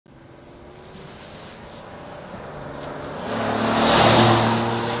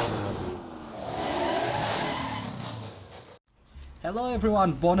Hello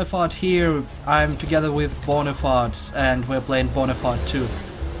everyone, Bonafide here. I'm together with Bonafide and we're playing Bonafide 2.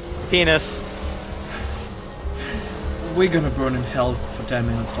 Penis. We're gonna burn in hell for 10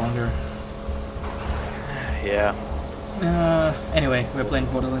 minutes longer. Yeah. Anyway, we're playing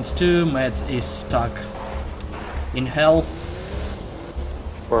Borderlands 2. Matt is stuck in hell.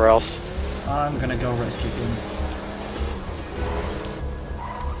 Where else? I'm gonna go rescue him.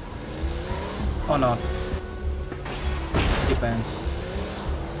 Or not. Depends.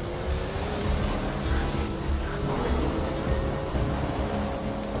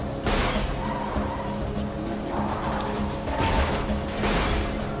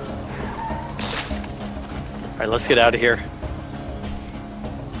 Alright, let's get out of here.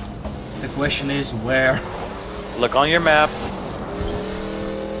 The question is where? Look on your map.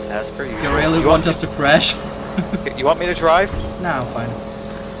 As per usual. You really want us to crash? You want me to drive? No, I'm fine.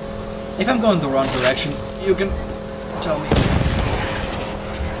 If I'm going the wrong direction, you can tell me.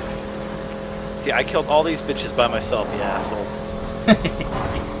 See, I killed all these bitches by myself, you asshole.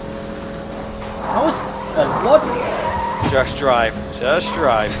 I was... what? Just drive. Just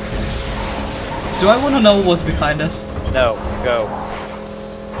drive. Do I want to know what's behind us? No, go.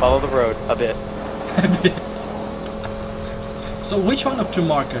 Follow the road a bit. A bit. So which one of two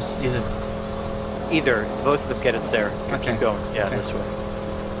markers is it? Either. Both of them get us there. Okay. Keep going. Yeah, Okay. this way.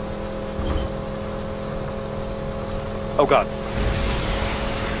 Oh god.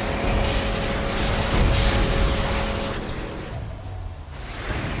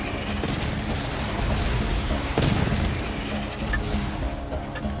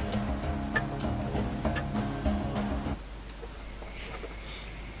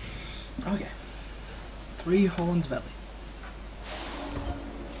 Okay. Three Horns Valley.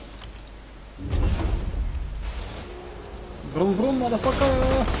 Vroom vroom,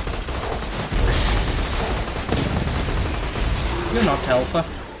 motherfucker! You're not Alpha.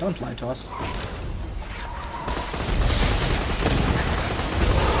 Don't lie to us.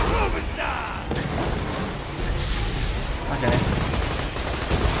 Okay.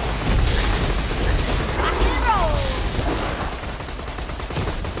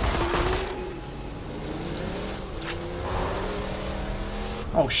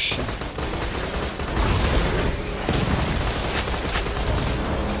 Oh shit.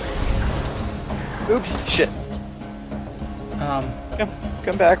 Oops. Shit.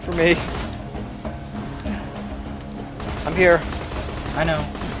 Come back for me. I'm here. I know.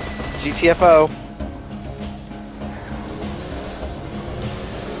 GTFO.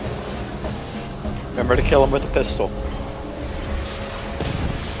 Remember to kill him with a pistol.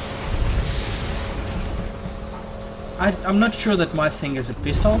 I'm not sure that my thing is a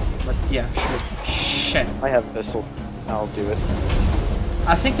pistol, but yeah, sure. Shit. I have a pistol. I'll do it.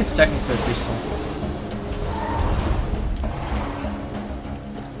 I think it's technically a pistol.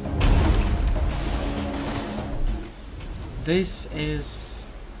 This is...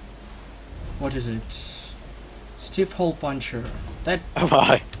 what is it? Stiff hole puncher. That Oh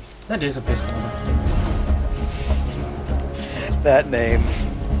my. that is a pistol. That name.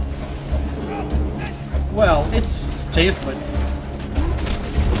 Well, it's stiff, but...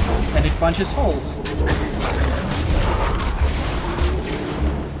 and it punches holes.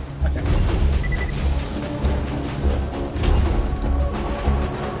 Okay.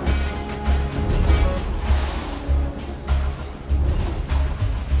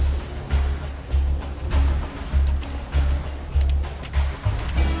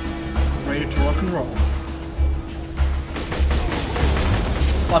 Ready to rock and roll.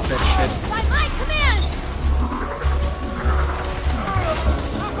 Fuck that shit. By my command!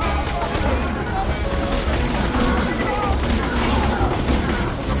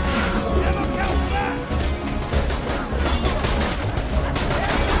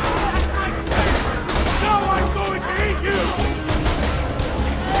 Now I'm going to eat you!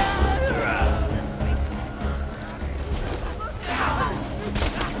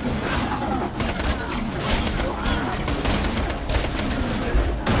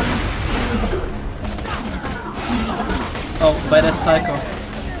 Oh, badass psycho.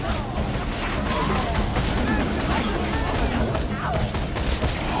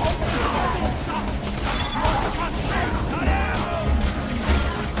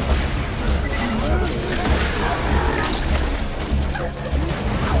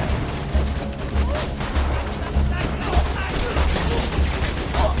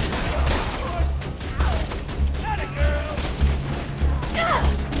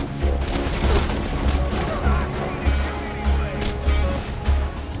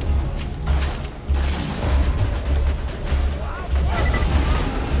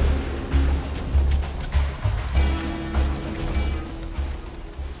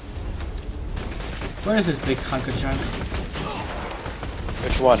 Where is this big hunk of junk?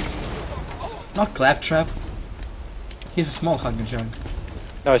 Which one? Not Claptrap. He's a small hunk of junk.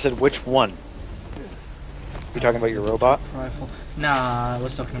 No, I said which one? You talking about your robot? Rifle. Nah, I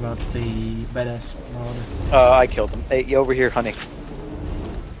was talking about the badass marauder. I killed him. Hey, you over here, honey.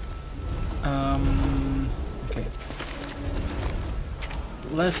 Okay.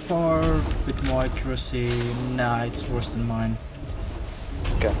 Less power, bit more accuracy. Nah, it's worse than mine.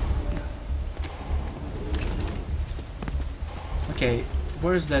 Okay. Okay,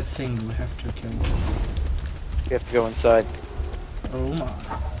 where's that thing we have to kill? You have to go inside. Oh my.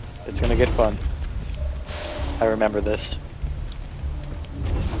 It's gonna get fun. I remember this.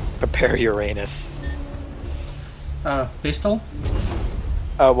 Prepare Uranus. Pistol?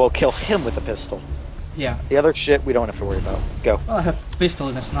 We'll kill him with a pistol. Yeah. The other shit we don't have to worry about. Go. Well, I have pistol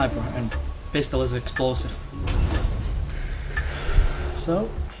and a sniper, and pistol is explosive. So...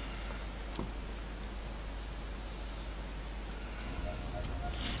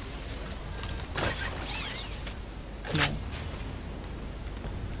 No.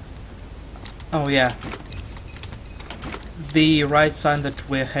 Oh yeah. The right sign that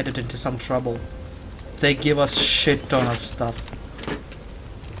we're headed into some trouble. They give us shit ton of stuff.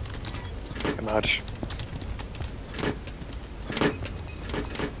 Pretty much.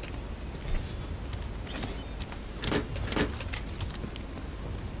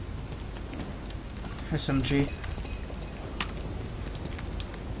 SMG.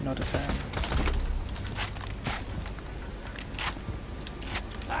 Not a fan.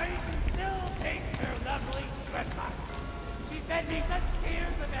 I can still take her lovely sweatbox. She fed me such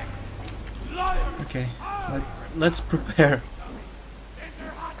tears of ecstasy. Loyal. Okay, let's prepare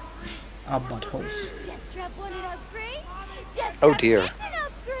our buttholes. Jetstrap want an upgrade? Jetstrap Oh dear. needs an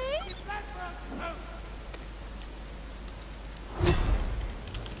upgrade?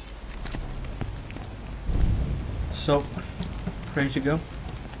 So, ready to go?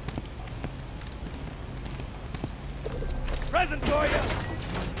 Present for you.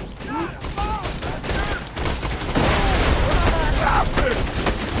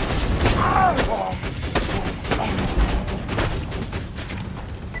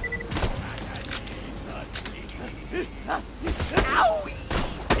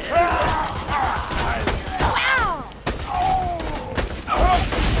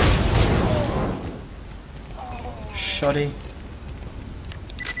 Shoddy.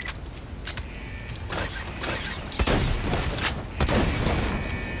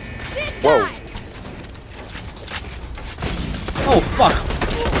 Whoa. Oh fuck!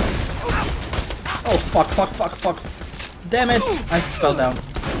 Oh fuck. Damn it! I fell down.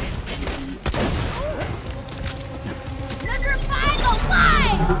 Number 5 alive!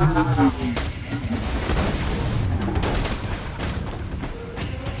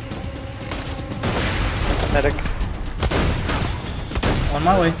 Medic. On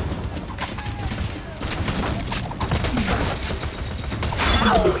my way.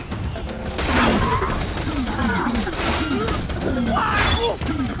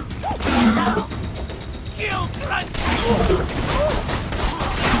 Kill Crunch.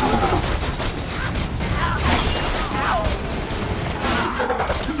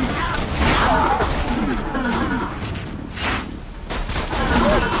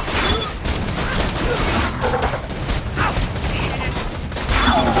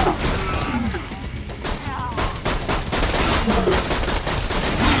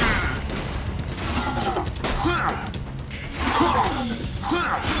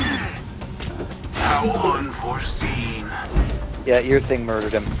 How unforeseen. Yeah, your thing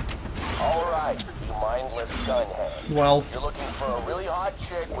murdered him. Alright, you mindless gunheads. Well. You're looking for a really hot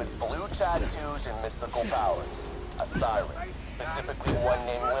chick with blue tattoos and mystical powers. A siren. Specifically one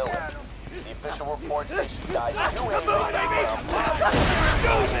named Lilith. The official reports say she died in New Haven, but I'm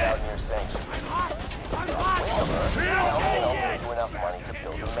blasting out in your sanctuary. Tell me I'll give you enough money to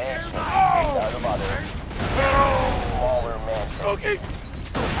build a mansion made out of other, smaller mansions.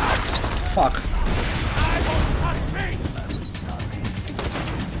 Fuck.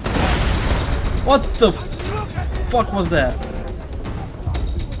 What the fuck was that?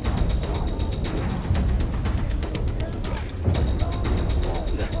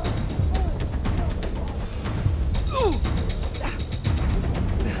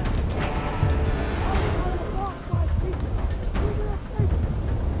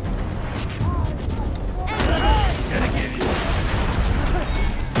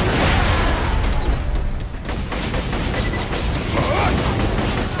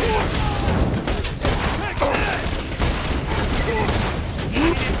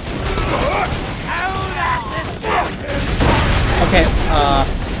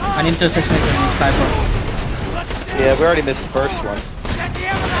 need to assassinate the sniper. Yeah, we already missed the first one.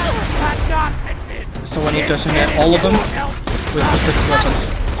 So we need to assassinate all of them with specific weapons.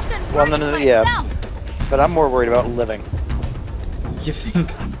 Well, no, yeah. But I'm more worried about living. You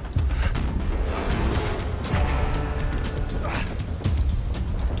think?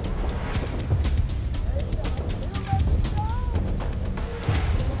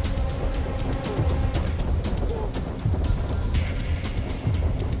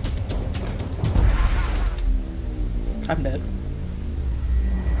 I'm dead.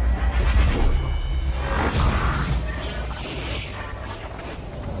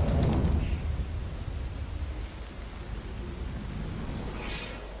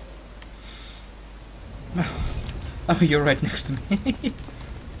 Oh, you're right next to me.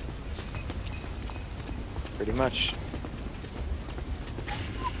 Pretty much.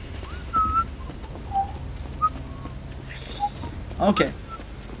 Okay.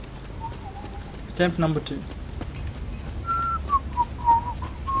 Attempt number 2.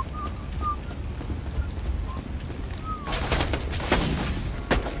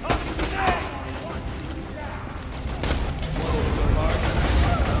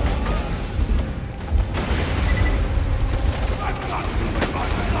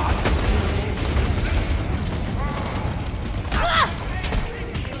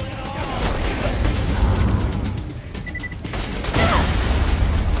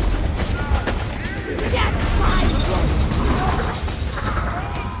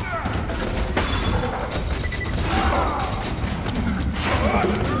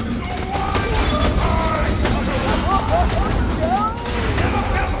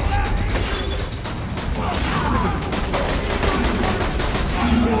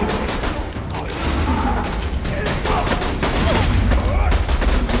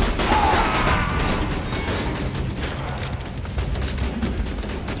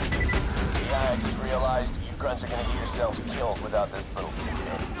 Grunts are gonna get yourselves killed without this little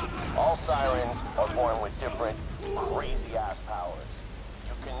tidbit. All sirens are born with different crazy-ass powers.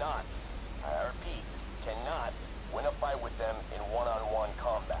 You cannot, I repeat, cannot win a fight with them in one-on-one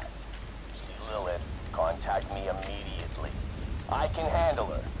combat. You see Lilith, contact me immediately. I can handle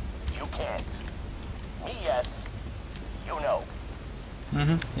her. You can't. Me, yes. You know.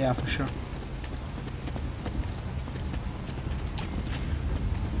 Yeah, for sure.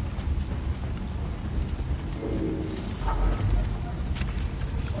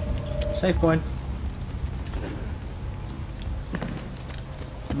 Save point.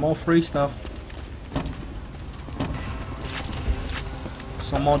 More free stuff.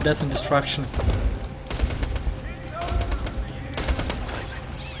 Some more death and destruction.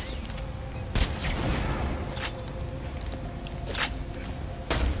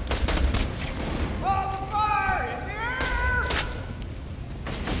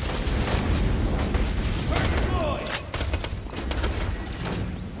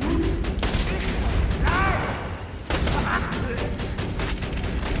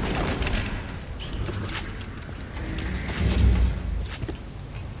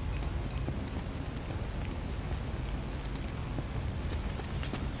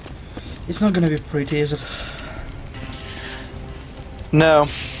 It's not gonna be pretty, is it? No,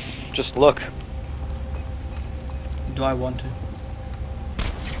 just look. Do I want to?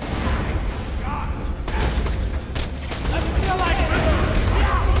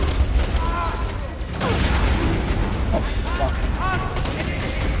 Oh fuck.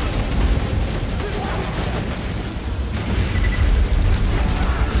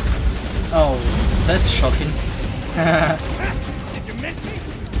 Oh, that's shocking. Did you miss me?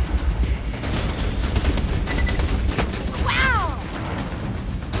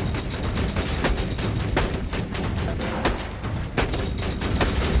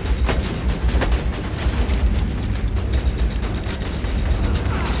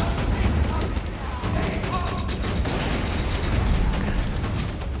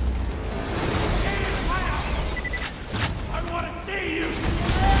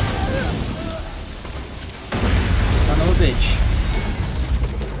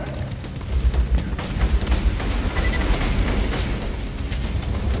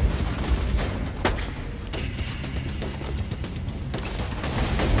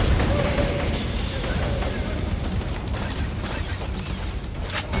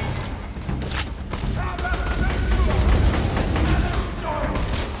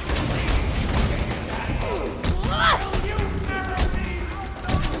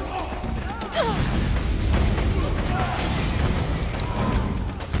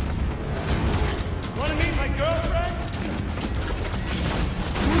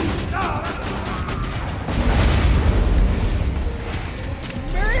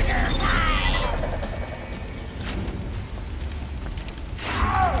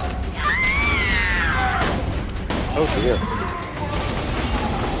 Oh dear.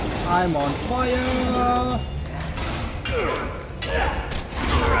 I'm on fire!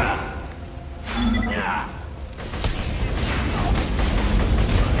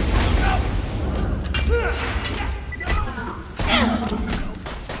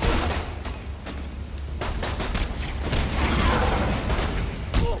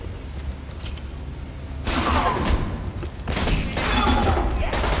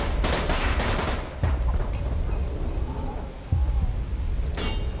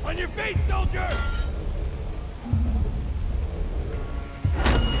 On your feet, soldier!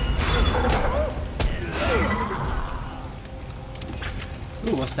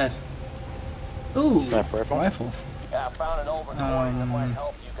 Ooh, what's that? Ooh, Sniper rifle. Yeah, I found an old recording that might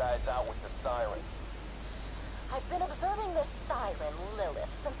help you guys out with the siren. I've been observing this siren,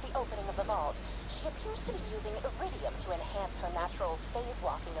 Lilith, since the opening of the vault. She appears to be using iridium to enhance her natural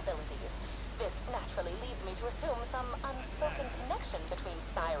phase-walking abilities. This naturally leads me to assume some unspoken connection between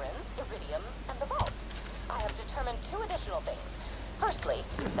sirens, iridium, and the vault. I have determined two additional things. Firstly,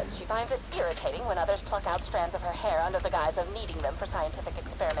 that she finds it irritating when others pluck out strands of her hair under the guise of needing them for scientific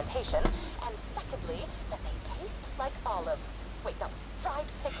experimentation. And secondly, that they taste like olives. Wait, no, fried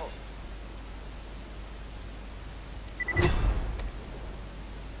pickles.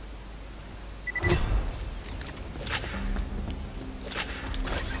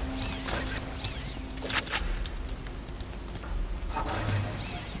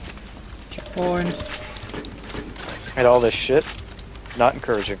 Checkpoint. And all this shit, not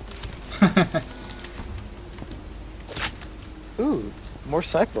encouraging. Ooh, more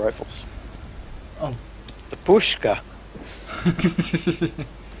sniper rifles. Oh. The pushka.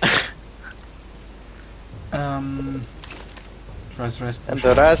 Rest. And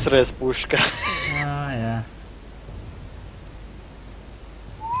the Razres pushka. Ah, yeah.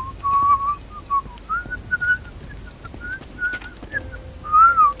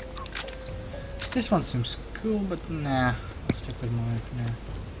 This one seems cool, but nah. I'll stick with mine for now.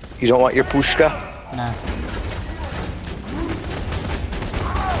 You don't want your pushka? Nah.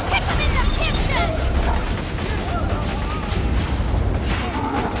 Kick him in the kitchen!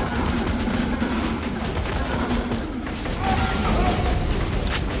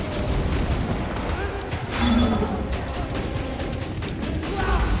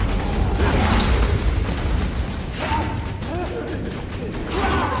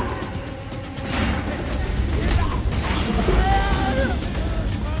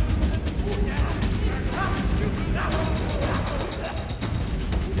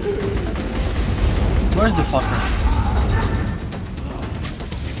 Where's the fucker?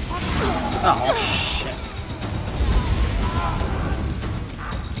 Oh shit.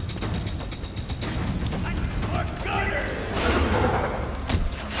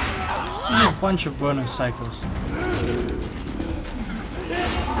 There's a bunch of burning cycles.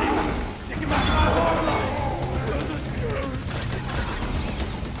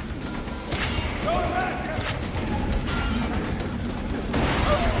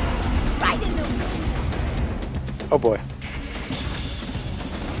 Right in the Oh boy.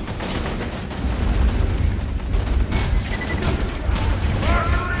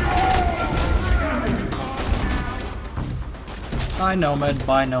 Bye Nomad,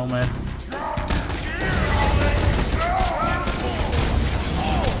 bye Nomad.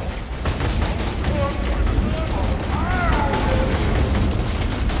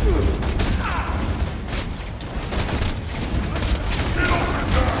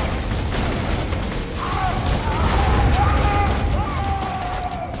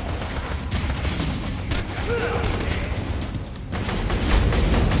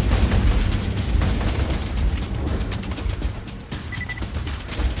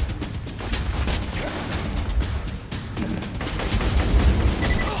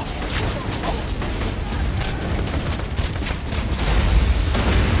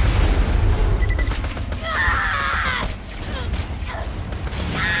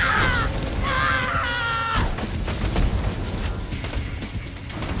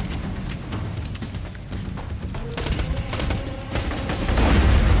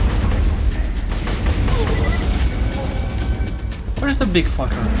 Where's the big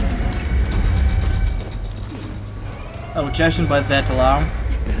fucker? Oh, judging by that alarm.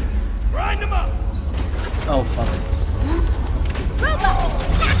 Grind him up! Oh fuck. robot!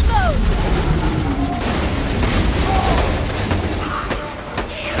 Attack mode!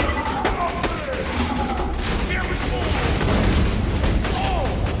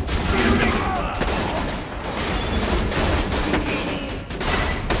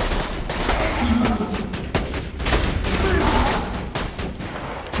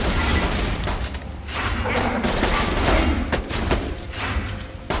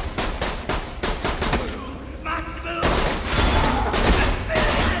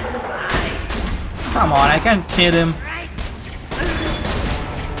 Come on, I can't hit him.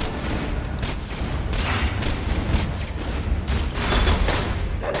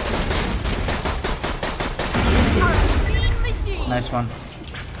 Nice one.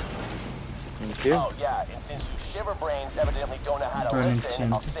 Thank you. Oh yeah, and since you shiverbrains evidently don't know how to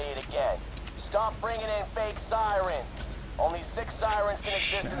listen, I'll say it again. Stop bringing in fake sirens. Only 6 sirens can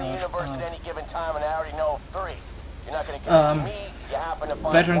exist in the universe at any given time, and I already know of 3. You're not gonna convince me. You happen to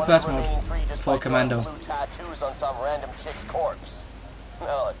find veteran one class of the mode remaining 3 just for by drawing commando. blue tattoos on some random chick's corpse.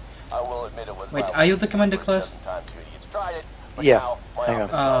 Well, I will admit it was. Wait, my are you the weakness commander for class? just in time to idiots tried it, but Yeah, now my hang on.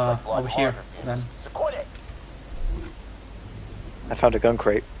 office smells like blood Over here, martyr fumes. then. So quit it. I found a gun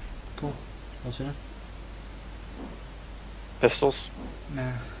crate. Cool. What's in it? Pistols.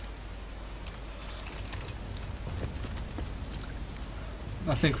 Nah.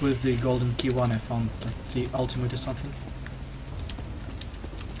 I think with the golden key one I found like the ultimate or something.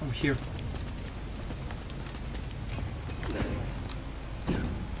 Over here.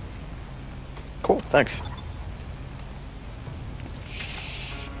 Cool, thanks.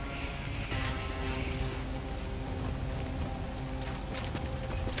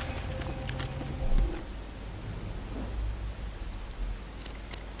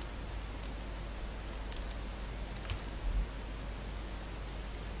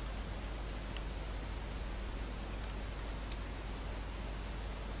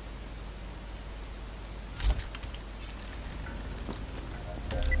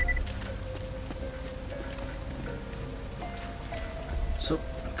 So,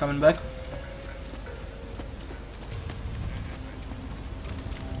 coming back.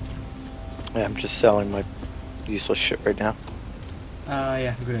 Yeah, I'm just selling my useless shit right now.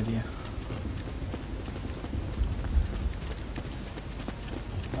 Yeah, good idea.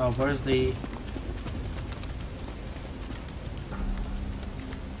 Oh, where's the...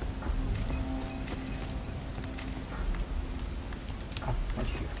 Oh, right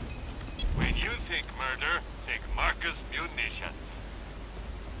here. When you think murder, think Marcus Munitions.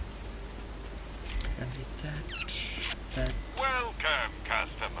 Gonna be that. Welcome,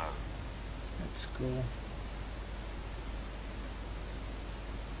 customer. Let's go.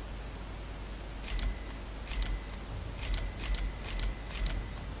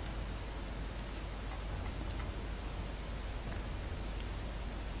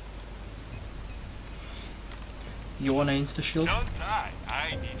 You wanna insta shield? Don't die.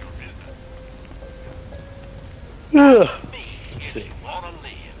 I need your business. Let's see. Wanna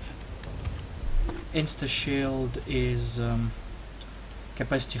live? Insta shield is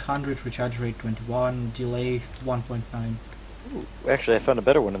capacity 100, recharge rate 21, delay 1.9. Ooh, actually, I found a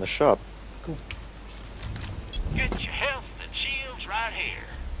better one in the shop. Cool. Get your health and shields right here.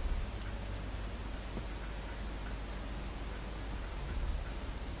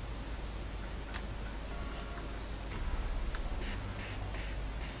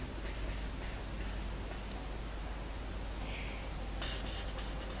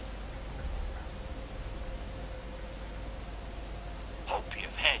 Hope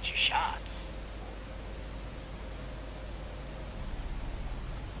you've had your shots.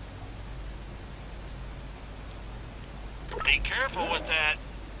 Be careful with that.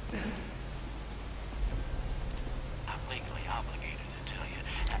 I'm legally obligated to tell you,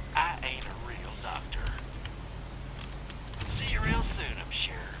 I ain't a real doctor. See you real soon, I'm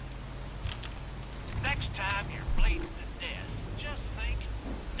sure. Next time you're bleeding to death, just think,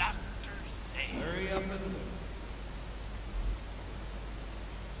 Dr. said. Hurry up and...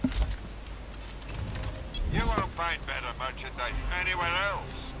 You won't find better merchandise anywhere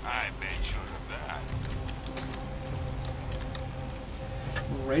else. I made sure of that.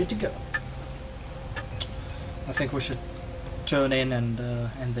 Ready to go. I think we should turn in and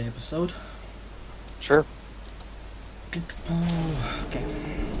end the episode. Sure. Oh, okay.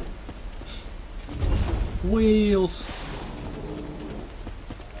 Wheels.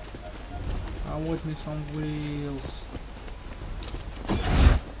 I want me some wheels.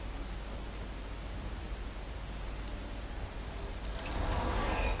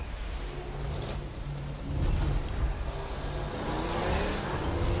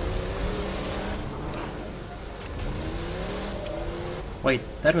 Wait,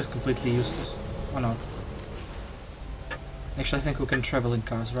 that was completely useless. Oh no. Actually, I think we can travel in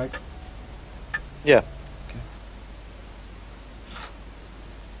cars, right? Yeah. Okay.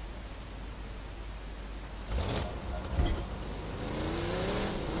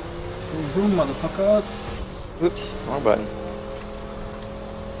 Vroom, motherfuckers! Oops, wrong button.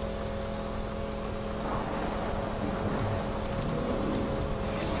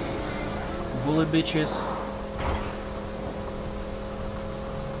 Bully bitches.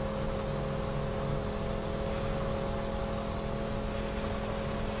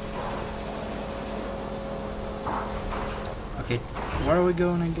 Okay, where are we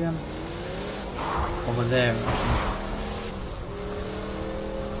going again? Over there, I think.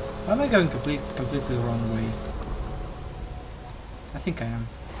 Why am I going completely the wrong way? I think I am.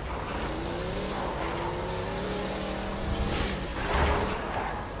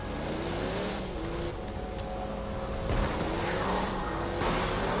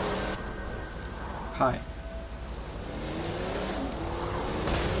 Hi.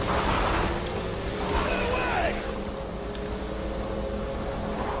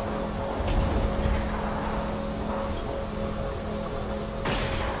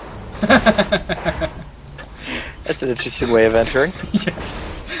 That's an interesting way of entering. Yeah.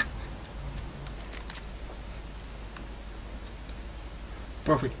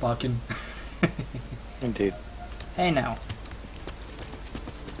 Perfect parking. Indeed. Hey now.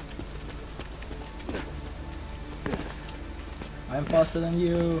 I'm faster than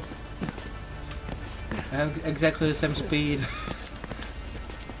you. I have exactly the same speed.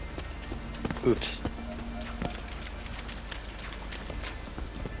 Oops.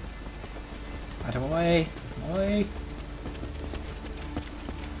 Out of my way. My way.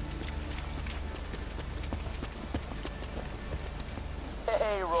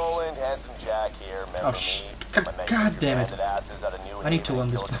 Hey, Roland, Handsome Jack here. Remember Oh, me? My God damn it. stranded asses out of New I need to Haven learn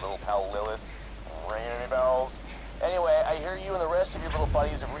and this killed play. your little pal Lilith. Ringing any bells? Anyway, I hear you and the rest of your little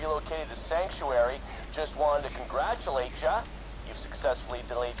buddies have relocated to Sanctuary. Just wanted to congratulate ya. You've successfully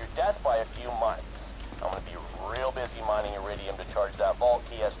delayed your death by a few months. I'm gonna be real busy mining iridium to charge that vault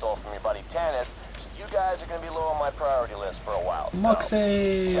key I stole from your buddy Tanis, so you guys are gonna be low on my priority list for a while.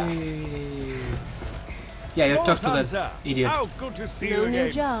 Moxie! Yeah, you talk to that idiot. How good to see you No again.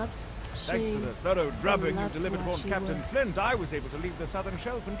 new jobs. Thanks for She the thorough drubbing you loved delivered what upon she Captain was. Flint, I was able to leave the southern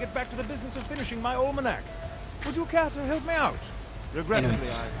shelf and get back to the business of finishing my almanac. Would you care to help me out? Regrettably,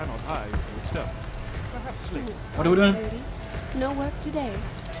 Anyway. I cannot hire you for stuff. Perhaps later. What are we doing? Sadie. No work today.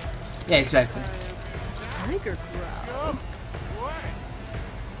 Yeah, exactly. Tiger growl.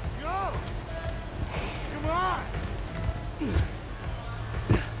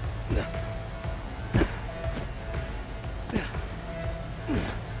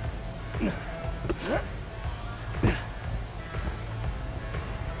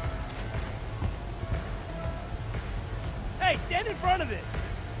 Hey, stand in front of this!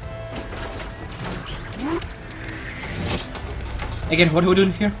 Again, what are we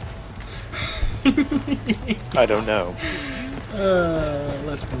doing here? I don't know.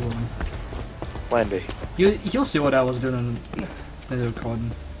 Let's move on. Wendy. You'll see what I was doing in the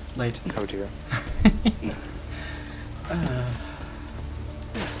recording late. Oh dear.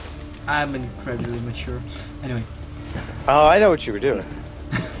 I'm incredibly mature. Anyway, Oh, I know what you were doing.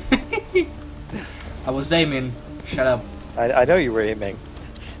 I was aiming. Shut up. I know you were aiming.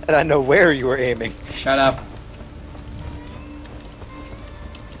 And I know where you were aiming. Shut up.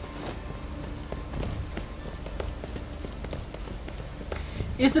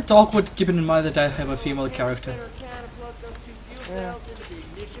 Is it awkward keeping in mind that I have a female character?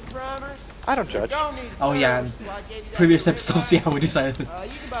 I don't judge. Oh yeah, in previous episodes, yeah, we decided. You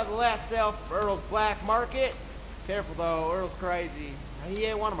can buy the last sale from Earl's Black Market. Careful though, Earl's crazy. He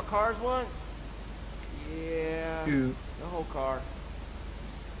ate one of my cars once. Yeah, Ooh. the whole car.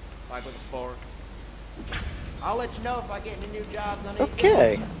 Just like with a fork. I'll let you know if I get any new jobs on it.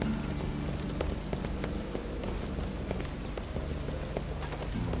 Okay.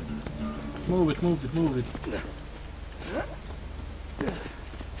 Move it, move it, move it.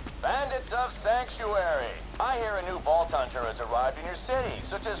 Bandits of Sanctuary. I hear a new Vault Hunter has arrived in your city,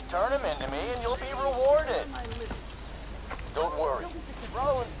 so just turn him into me and you'll be rewarded. Don't worry.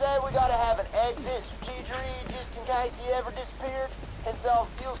 Roland said we gotta have an exit strategy just in case he ever disappeared. Hence all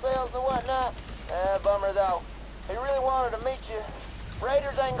the fuel sales and whatnot. Bummer though. He really wanted to meet you.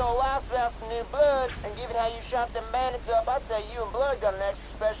 Raiders ain't gonna last without some new blood, and given how you shot them bandits up, I'd say you and Blood got an extra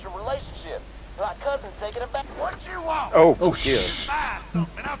special relationship. You're like cousins taking it back. What you want? Oh, Oh dear. shh. Buy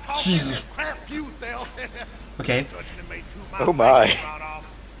something. I'll talk Jesus. to this crap fuel cell. Okay. Touching it made Oh, my.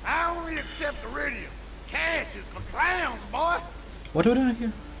 I only accept iridium. Cash is for clowns, boy. What are we doing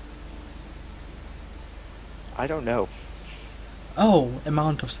here? I don't know. Oh,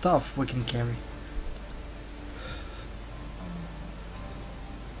 amount of stuff we can carry.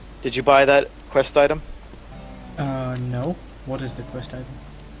 Did you buy that quest item? No. What is the quest item?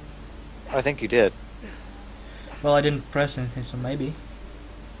 I think you did. Well, I didn't press anything, so maybe.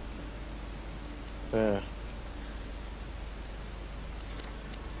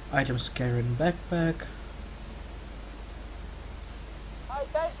 Items carried in backpack. Hey,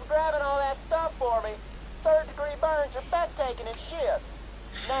 thanks for grabbing all that stuff for me. Third-degree burns are best taken in shifts.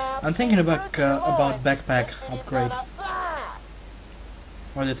 Now, I'm thinking see, about through your about loins, backpack this city's upgrade. gonna fly.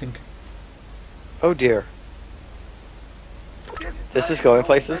 What do you think? Oh dear. This is going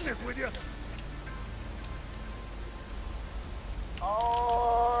places.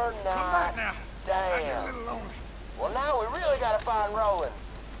 Or not. now. Damn. Well, now we really gotta find Roland.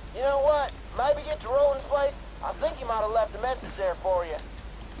 You know what? Maybe get to Roland's place. I think he might have left a message there for you.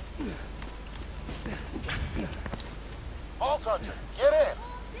 Alt Hunter, get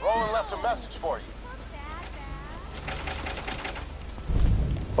in. Roland left a message for you.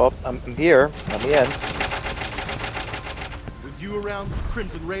 Well, I'm here. Let me in. With you around,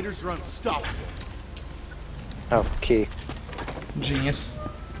 Crimson Raiders are unstoppable. Oh, key. Genius.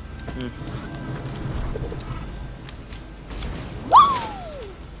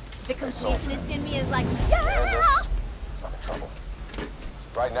 The completionist in me is like, Hearing yeah! this? I'm in trouble.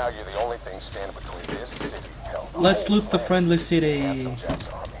 Right now, you're the only thing standing between this city and hell. Let's loot the friendly city. Handsome Jack's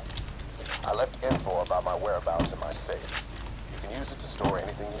army. I left info about my whereabouts in my safe. You can use it to store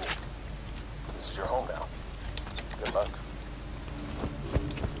anything you need. This is your home now. Good luck.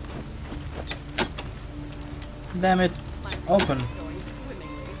 Damn it. Open.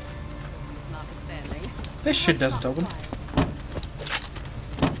 This shit doesn't open.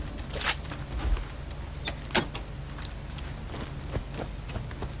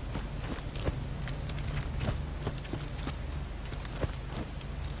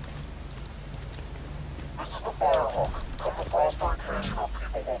 This is the Firehawk. Cut the Frostbite cage or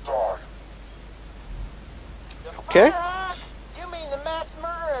people will die. Okay. Firehawk? You mean the masked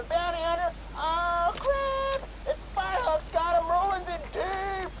murderer and bounty hunter? Oh, crap! If the Firehawk's got him, Roland's in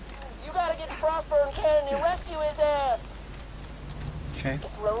deep! You gotta get to Frostburn Canyon and rescue his ass! Okay.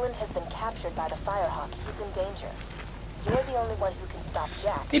 If Roland has been captured by the Firehawk, he's in danger. You're the only one who can stop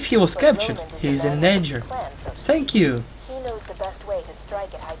Jack. If he was but captured, Roland is he's the in man of the danger. Clan, so to Thank speak. you. He knows the best way to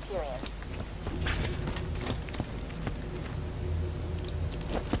strike at Hyperion.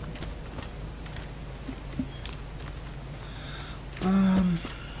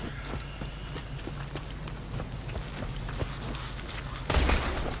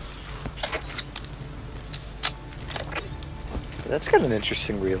 That's got an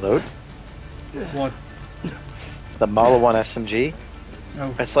interesting reload. What? The Mala 1 SMG.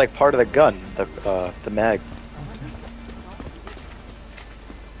 Oh. It's like part of the gun, the mag.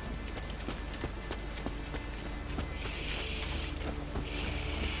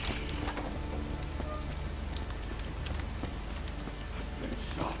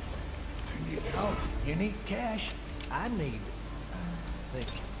 Shot. You need help. You need cash. I need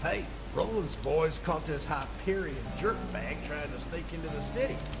thinking. Hey, Roland's boys caught this Hyperion jerkbag trying to sneak into the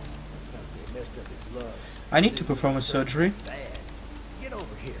city. Looks like they messed up his lugs. I need to perform a surgery. Bad. Get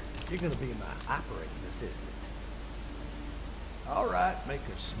over here. You're gonna be my operating assistant. All right, make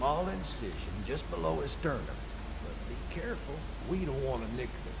a small incision just below his sternum. But be careful. We don't want to nick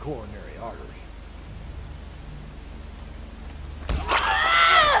the coronary artery.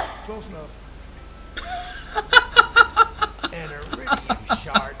 Close enough. An iridium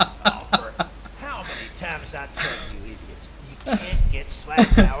shard offer. How many times I tell you idiots, you can't get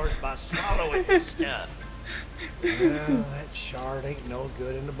slack hours by swallowing this stuff. Well, that shard ain't no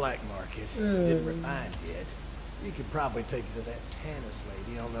good in the black market. Didn't refined yet. You could probably take it to that Tannis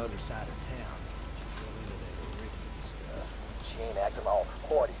lady on the other side of town. She'll go into that iridium stuff. She ain't acting all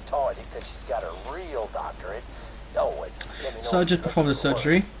hoity-toity because she's got a real doctorate. Oh, wait. Let me know So I if just you're performed the looking for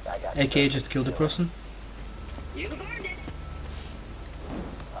surgery, work. I got aka stuff just killed the to do. person.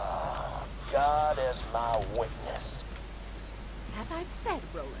 God is my witness. As I've said,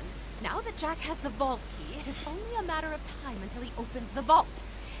 Roland, now that Jack has the vault key, it is only a matter of time until he opens the vault.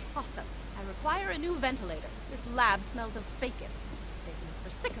 Also, I require a new ventilator. This lab smells of bacon. Bacon is for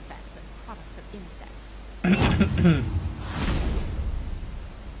sycophants and products of incest.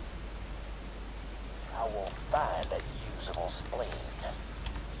 I will find a usable spleen.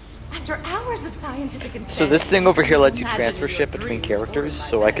 After hours of scientific insanity, So this thing over here lets you imagine transfer in your shit between dreams characters, or in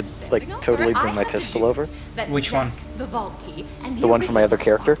so my I bed could standing like over, totally I bring my have pistol over. deduced that Which Jack, one? The vault key and The one from my other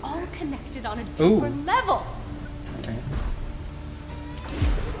character? are all connected on a deeper Ooh. level. Okay.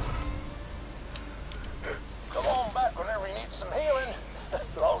 Come on back whenever you need some healing.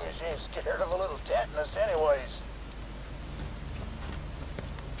 As long as you ain't scared of a little tetanus anyways.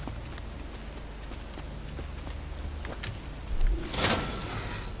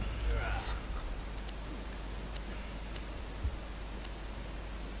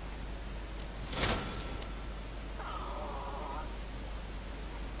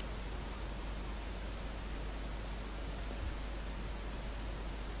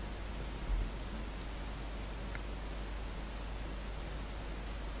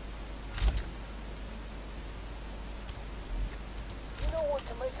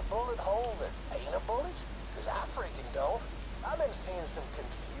 can make a bullet hole that ain't a bullet? Because I freaking don't. I've been seeing some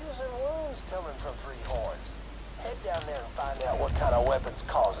confusing wounds coming from Three Horns. Head down there and find out what kind of weapon's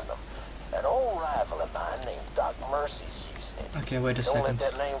causing them. An old rival of mine named Doc Mercy's using it. Okay, wait a Don't let second.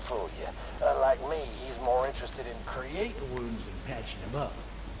 that name fool you. Unlike me, he's more interested in creating The wounds and patching them up.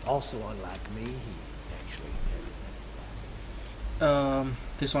 Also, unlike me, he actually has a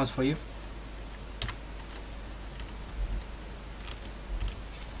This one's for you.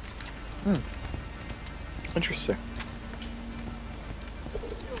 Interesting.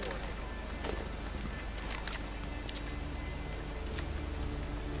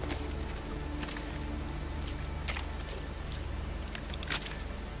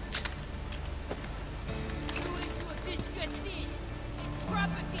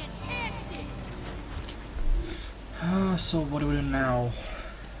 So what do we do now?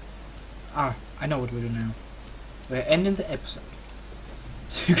 I know what we do now. We're ending the episode.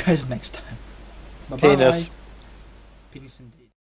 See you guys next time. Bye bye. Penis. Penis indeed.